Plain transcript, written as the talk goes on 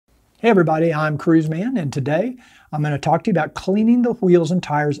Hey everybody, I'm Cruiseman, and today I'm going to talk to you about cleaning the wheels and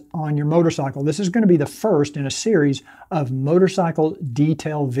tires on your motorcycle. This is going to be the first in a series of motorcycle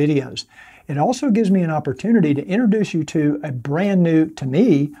detail videos. It also gives me an opportunity to introduce you to a brand new, to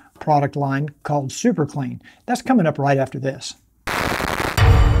me, product line called Super Clean. That's coming up right after this.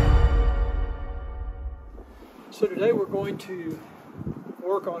 So today we're going to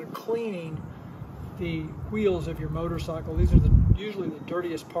work on cleaning the wheels of your motorcycle. These are usually the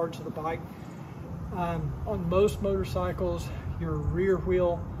dirtiest parts of the bike. On most motorcycles, your rear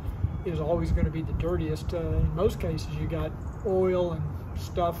wheel is always going to be the dirtiest. In most cases, you got oil and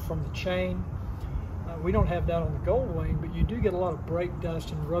stuff from the chain. We don't have that on the Goldwing, but you do get a lot of brake dust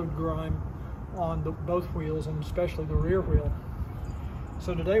and road grime on both wheels, and especially the rear wheel.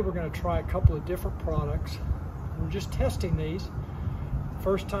 So today we're going to try a couple of different products. We're just testing these.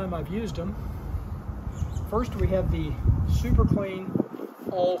 First time I've used them. First, we have the Super Clean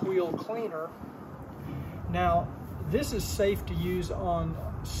all-wheel cleaner. Now, this is safe to use on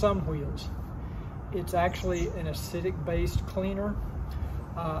some wheels. It's actually an acidic-based cleaner.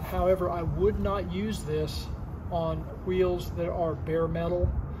 However, I would not use this on wheels that are bare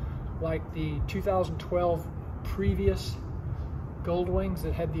metal, like the 2012 previous Goldwings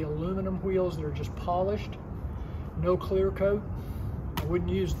that had the aluminum wheels that are just polished, no clear coat. I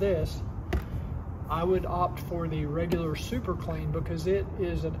wouldn't use this. I would opt for the regular Super Clean because it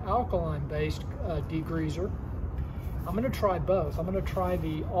is an alkaline-based degreaser. I'm going to try both. I'm going to try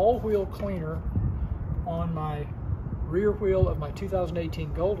the all-wheel cleaner on my rear wheel of my 2018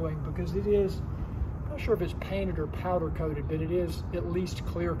 Goldwing because it is, I'm not sure if it's painted or powder coated, but it is at least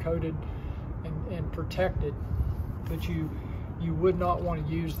clear coated and protected. But you would not want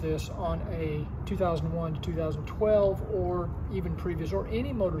to use this on a 2001 to 2012 or even previous, or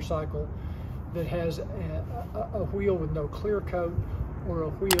any motorcycle that has a wheel with no clear coat or a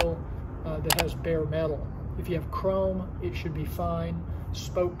wheel that has bare metal. If you have chrome, it should be fine.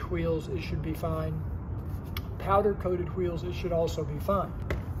 Spoked wheels, it should be fine. Powder coated wheels, it should also be fine.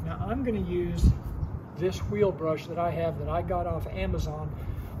 Now I'm going to use this wheel brush that I have that I got off Amazon.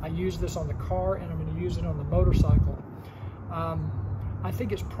 I use this on the car and I'm going to use it on the motorcycle. I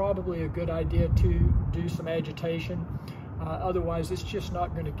think it's probably a good idea to do some agitation. Otherwise, it's just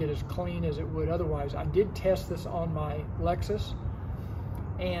not going to get as clean as it would otherwise. I did test this on my Lexus,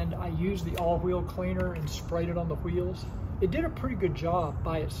 and I used the all-wheel cleaner and sprayed it on the wheels. It did a pretty good job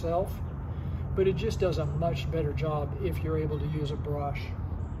by itself, but it just does a much better job if you're able to use a brush.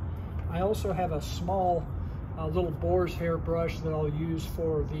 I also have a small little boar's hair brush that I'll use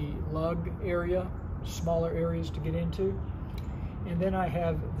for the lug area, smaller areas to get into. And then I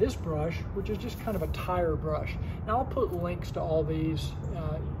have this brush, which is just kind of a tire brush. Now I'll put links to all these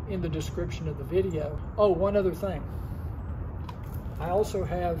in the description of the video. Oh, one other thing. I also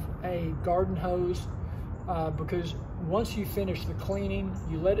have a garden hose because once you finish the cleaning,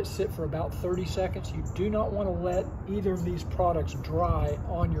 you let it sit for about 30 seconds. You do not want to let either of these products dry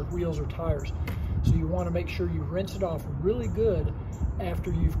on your wheels or tires. So you want to make sure you rinse it off really good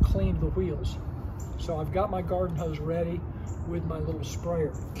after you've cleaned the wheels. So I've got my garden hose ready with my little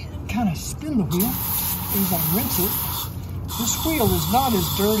sprayer. Kind of spin the wheel as I rinse it. This wheel is not as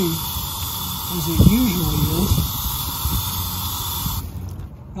dirty as it usually is.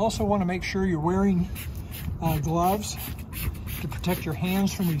 You also want to make sure you're wearing gloves to protect your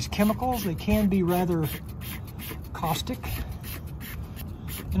hands from these chemicals. They can be rather caustic.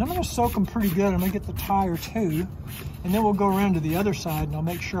 And I'm going to soak them pretty good. I'm going to get the tire too. And then we'll go around to the other side and I'll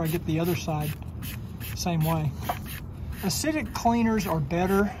make sure I get the other side same way. Acidic cleaners are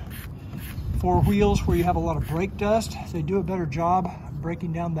better for wheels where you have a lot of brake dust. They do a better job of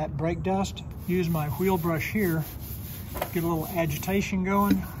breaking down that brake dust. Use my wheel brush here, get a little agitation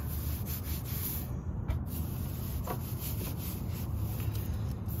going.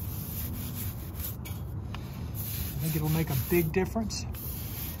 I think it'll make a big difference.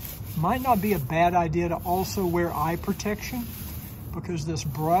 Might not be a bad idea to also wear eye protection because this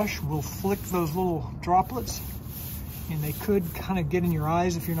brush will flick those little droplets and they could kind of get in your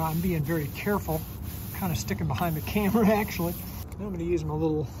eyes if you're not. I'm being very careful, kind of sticking behind the camera actually. Now I'm going to use my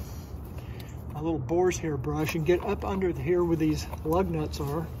little boar's hair brush and get up under here where these lug nuts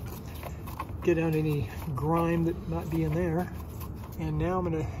are, get out any grime that might be in there. And now I'm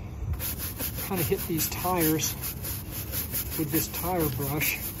going to kind of hit these tires with this tire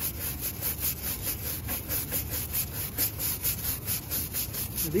brush.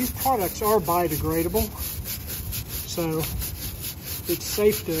 These products are biodegradable, so it's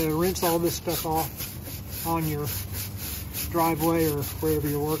safe to rinse all this stuff off on your driveway or wherever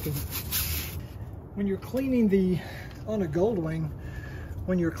you're working. When you're cleaning on a Goldwing,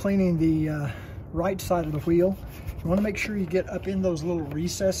 when you're cleaning the right side of the wheel, you want to make sure you get up in those little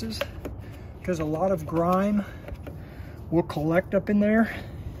recesses, because a lot of grime will collect up in there.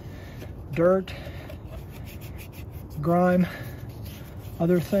 Dirt, grime,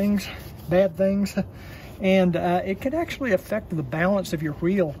 other things, bad things, and it could actually affect the balance of your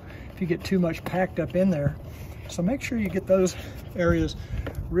wheel if you get too much packed up in there. So make sure you get those areas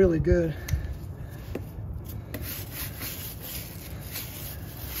really good.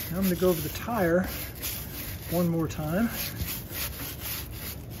 Now I'm going to go over the tire one more time.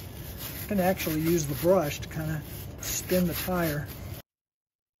 I can actually use the brush to kind of spin the tire.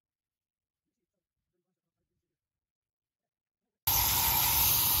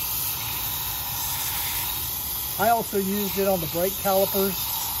 I also used it on the brake calipers.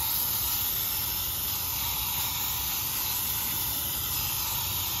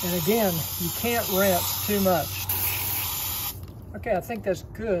 And again, you can't rinse too much. Okay, I think that's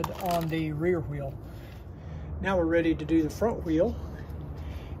good on the rear wheel. Now we're ready to do the front wheel.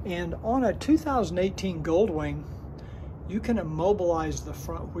 And on a 2018 Goldwing, you can immobilize the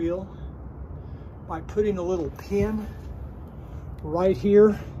front wheel by putting a little pin right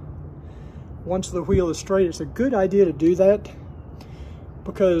here. Once the wheel is straight, it's a good idea to do that,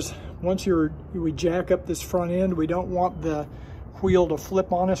 because once we jack up this front end, we don't want the wheel to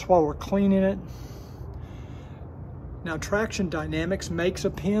flip on us while we're cleaning it. Now, Traction Dynamics makes a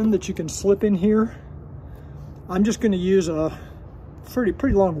pin that you can slip in here. I'm just going to use a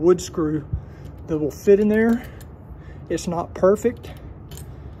pretty long wood screw that will fit in there. It's not perfect,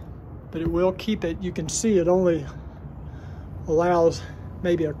 but it will keep it. You can see it only allows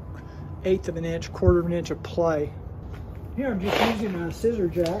maybe a 1/8 of an inch, 1/4 of an inch of play. Here I'm just using a scissor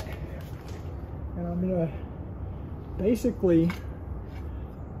jack, and I'm going to basically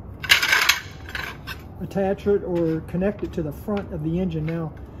attach it or connect it to the front of the engine.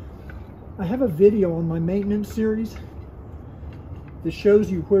 Now, I have a video on my maintenance series that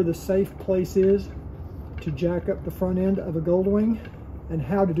shows you where the safe place is to jack up the front end of a Goldwing and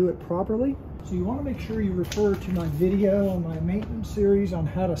how to do it properly. So you want to make sure you refer to my video on my maintenance series on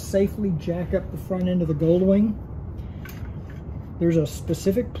how to safely jack up the front end of the Goldwing. There's a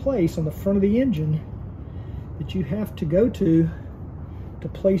specific place on the front of the engine that you have to go to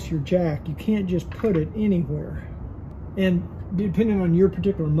place your jack. You can't just put it anywhere. And depending on your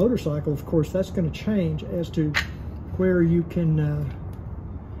particular motorcycle, of course, that's going to change as to where you can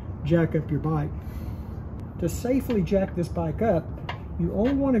jack up your bike. To safely jack this bike up, you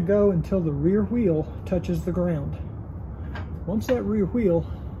only want to go until the rear wheel touches the ground. Once that rear wheel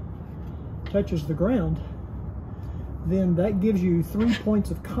touches the ground, then that gives you 3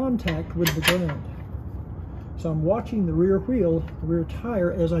 points of contact with the ground. So I'm watching the rear wheel, the rear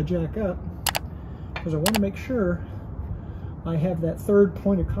tire, as I jack up, because I want to make sure I have that 3rd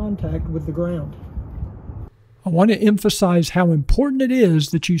point of contact with the ground. I want to emphasize how important it is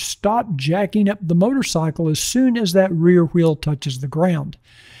that you stop jacking up the motorcycle as soon as that rear wheel touches the ground.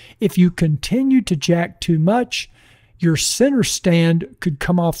 If you continue to jack too much, your center stand could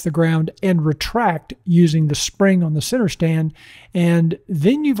come off the ground and retract using the spring on the center stand, and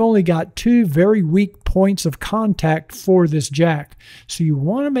then you've only got 2 very weak points of contact for this jack. So you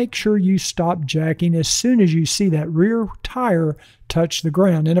want to make sure you stop jacking as soon as you see that rear tire touch the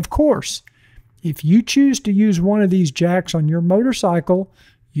ground. And of course, if you choose to use one of these jacks on your motorcycle,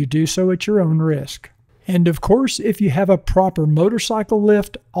 you do so at your own risk. And of course, if you have a proper motorcycle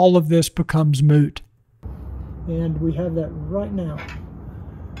lift, all of this becomes moot. And we have that right now.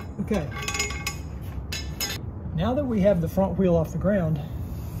 Okay. Now that we have the front wheel off the ground,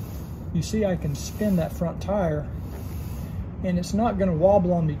 you see I can spin that front tire, and it's not going to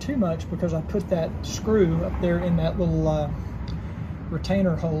wobble on me too much because I put that screw up there in that little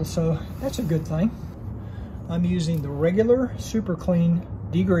retainer hole, so that's a good thing. I'm using the regular Super Clean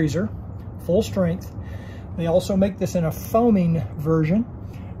degreaser, full strength. They also make this in a foaming version,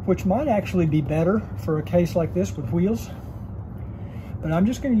 which might actually be better for a case like this with wheels. But I'm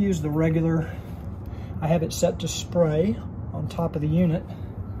just going to use the regular. I have it set to spray on top of the unit,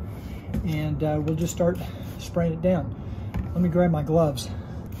 and we'll just start spraying it down. Let me grab my gloves.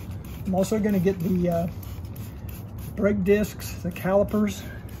 I'm also going to get the brake discs, the calipers.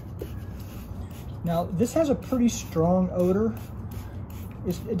 Now, this has a pretty strong odor.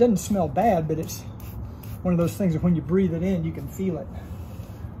 It doesn't smell bad, but it's one of those things that when you breathe it in, you can feel it.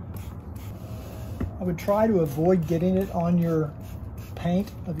 I would try to avoid getting it on your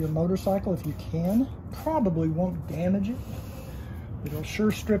paint of your motorcycle if you can. Probably won't damage it. It'll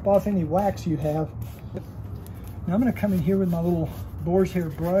sure strip off any wax you have. Now I'm going to come in here with my little boar's hair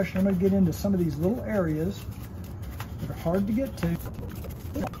brush. I'm going to get into some of these little areas that are hard to get to.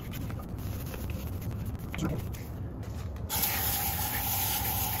 So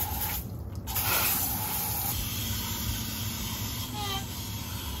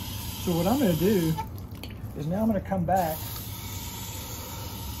what I'm going to do is now I'm going to come back,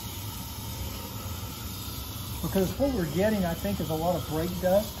 because what we're getting, I think, is a lot of brake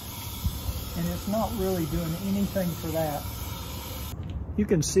dust, and it's not really doing anything for that. You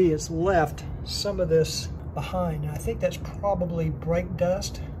can see it's left some of this behind. I think that's probably brake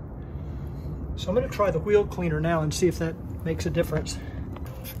dust. So I'm going to try the wheel cleaner now and see if that makes a difference.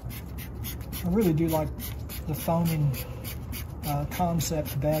 I really do like the foaming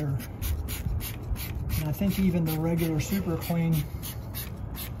concept better. And I think even the regular super clean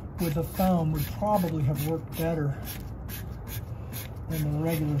with the foam would probably have worked better than the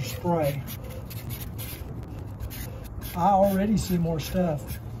regular spray. I already see more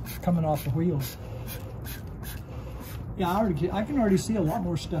stuff coming off the wheels. Yeah, I can already see a lot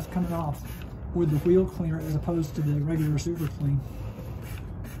more stuff coming off with the wheel cleaner as opposed to the regular super clean.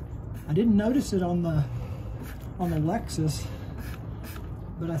 I didn't notice it on the Lexus,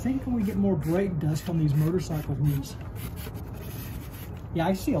 but I think when we get more brake dust on these motorcycle wheels, yeah,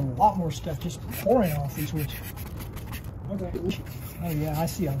 I see a lot more stuff just pouring off these wheels. Okay. Oh yeah, I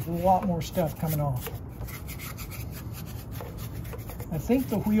see a lot more stuff coming off. I think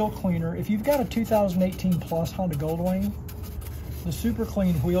the wheel cleaner, if you've got a 2018 Plus Honda Goldwing, the super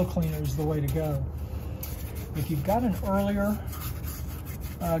clean wheel cleaner is the way to go. If you've got an earlier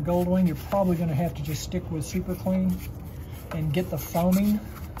Goldwing, you're probably going to have to just stick with super clean and get the foaming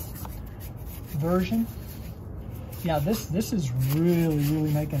version. Yeah, this is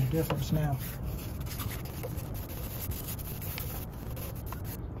really making a difference now.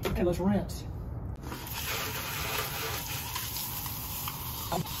 Okay, let's rinse.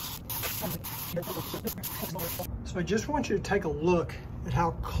 So I just want you to take a look at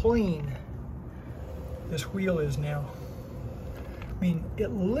how clean this wheel is now. I mean,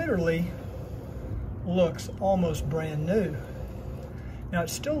 it literally looks almost brand new. Now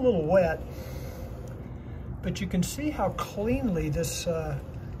it's still a little wet, but you can see how cleanly this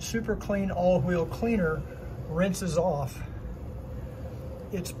super clean all-wheel cleaner rinses off.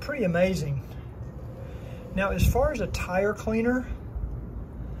 It's pretty amazing. Now, as far as a tire cleaner,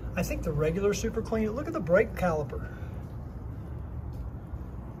 I think the regular super clean, look at the brake caliper.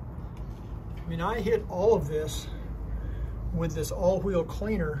 I mean, I hit all of this with this all-wheel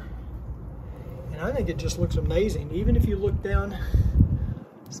cleaner, and I think it just looks amazing. Even if you look down,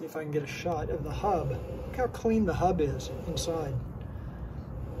 see if I can get a shot of the hub. Look how clean the hub is inside.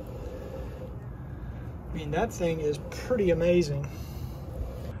 I mean, that thing is pretty amazing.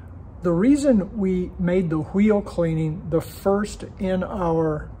 The reason we made the wheel cleaning the first in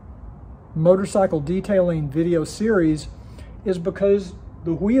our motorcycle detailing video series is because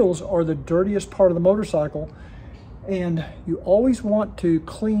the wheels are the dirtiest part of the motorcycle, and you always want to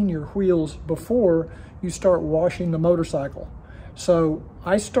clean your wheels before you start washing the motorcycle. So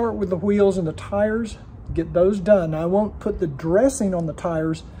I start with the wheels and the tires, get those done. I won't put the dressing on the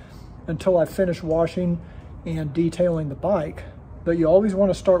tires until I finish washing and detailing the bike. But you always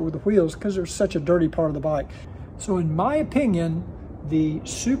want to start with the wheels because they're such a dirty part of the bike. So in my opinion, the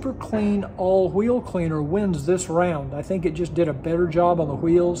super clean all-wheel cleaner wins this round. I think it just did a better job on the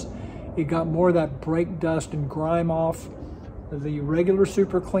wheels. It got more of that brake dust and grime off. The regular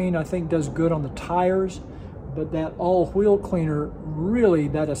super clean, I think, does good on the tires, but that all-wheel cleaner, really,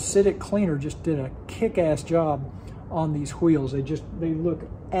 that acidic cleaner just did a kick-ass job on these wheels. They look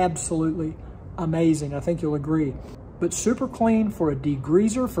absolutely amazing. I think you'll agree. But super clean for a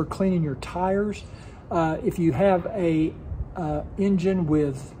degreaser, for cleaning your tires. If you have a engine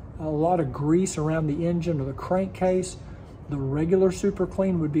with a lot of grease around the engine or the crankcase, the regular super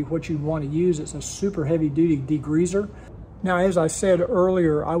clean would be what you'd want to use. It's a super heavy duty degreaser. Now, as I said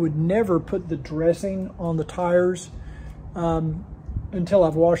earlier, I would never put the dressing on the tires until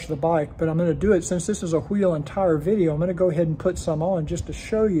I've washed the bike, but I'm going to do it since this is a wheel and tire video. I'm going to go ahead and put some on just to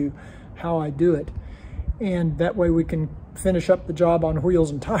show you how I do it. And that way we can finish up the job on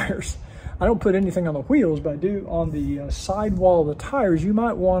wheels and tires. I don't put anything on the wheels, but I do on the sidewall of the tires. You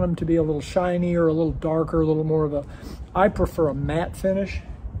might want them to be a little shinier, a little darker, a little more of a, I prefer a matte finish.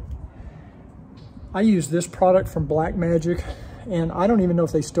 I use this product from Black Magic, and I don't even know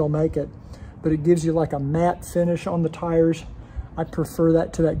if they still make it, but it gives you like a matte finish on the tires. I prefer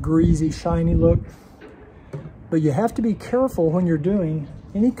that to that greasy, shiny look. But you have to be careful when you're doing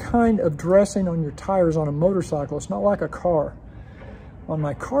any kind of dressing on your tires on a motorcycle. It's not like a car. On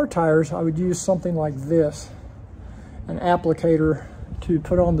my car tires, I would use something like this, an applicator to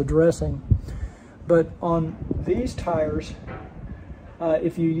put on the dressing. But on these tires,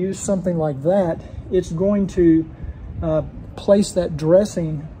 if you use something like that, it's going to place that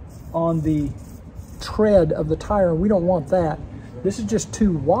dressing on the tread of the tire. We don't want that. This is just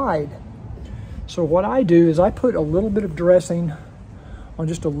too wide. So what I do is I put a little bit of dressing on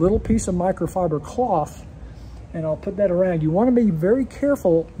just a little piece of microfiber cloth, and I'll put that around. You want to be very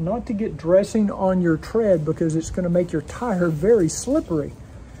careful not to get dressing on your tread because it's going to make your tire very slippery.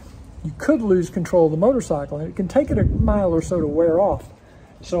 You could lose control of the motorcycle, and it can take it a mile or so to wear off.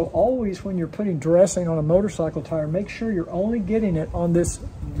 So always when you're putting dressing on a motorcycle tire, make sure you're only getting it on this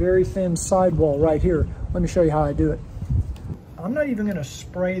very thin sidewall right here. Let me show you how I do it. I'm not even going to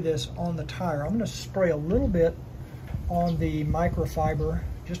spray this on the tire. I'm going to spray a little bit on the microfiber,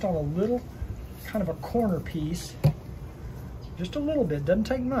 just on a little kind of a corner piece, just a little bit, doesn't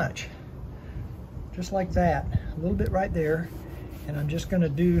take much, just like that, a little bit right there. And I'm just going to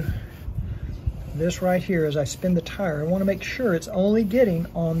do this right here as I spin the tire. I want to make sure it's only getting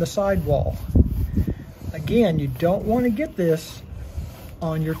on the sidewall. Again, you don't want to get this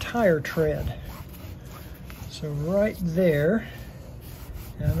on your tire tread. So right there,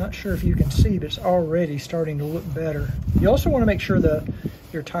 and I'm not sure if you can see, but it's already starting to look better. You also want to make sure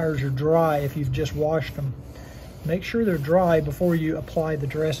your tires are dry if you've just washed them. Make sure they're dry before you apply the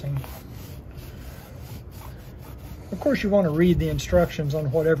dressing. Of course, you want to read the instructions on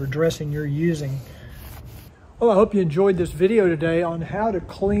whatever dressing you're using. Well, I hope you enjoyed this video today on how to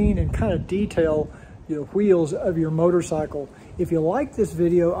clean and kind of detail the wheels of your motorcycle. If you like this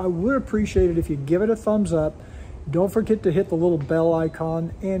video, I would appreciate it if you give it a thumbs up. Don't forget to hit the little bell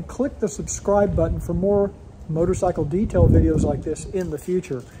icon and click the subscribe button for more motorcycle detail videos like this in the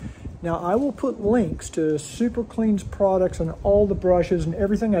future. Now, I will put links to Super Clean's products and all the brushes and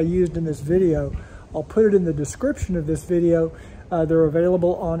everything I used in this video. I'll put it in the description of this video. They're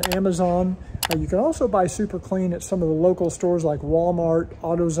available on Amazon. You can also buy Super Clean at some of the local stores like Walmart,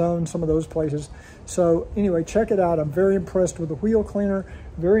 AutoZone, some of those places. So anyway, check it out. I'm very impressed with the wheel cleaner,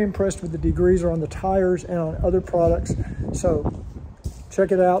 very impressed with the degreaser on the tires and on other products. So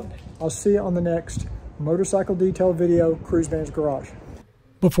check it out. I'll see you on the next motorcycle detail video, Cruiseman's Garage.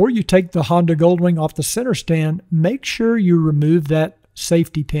 Before you take the Honda Goldwing off the center stand, make sure you remove that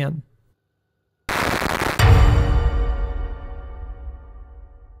safety pin.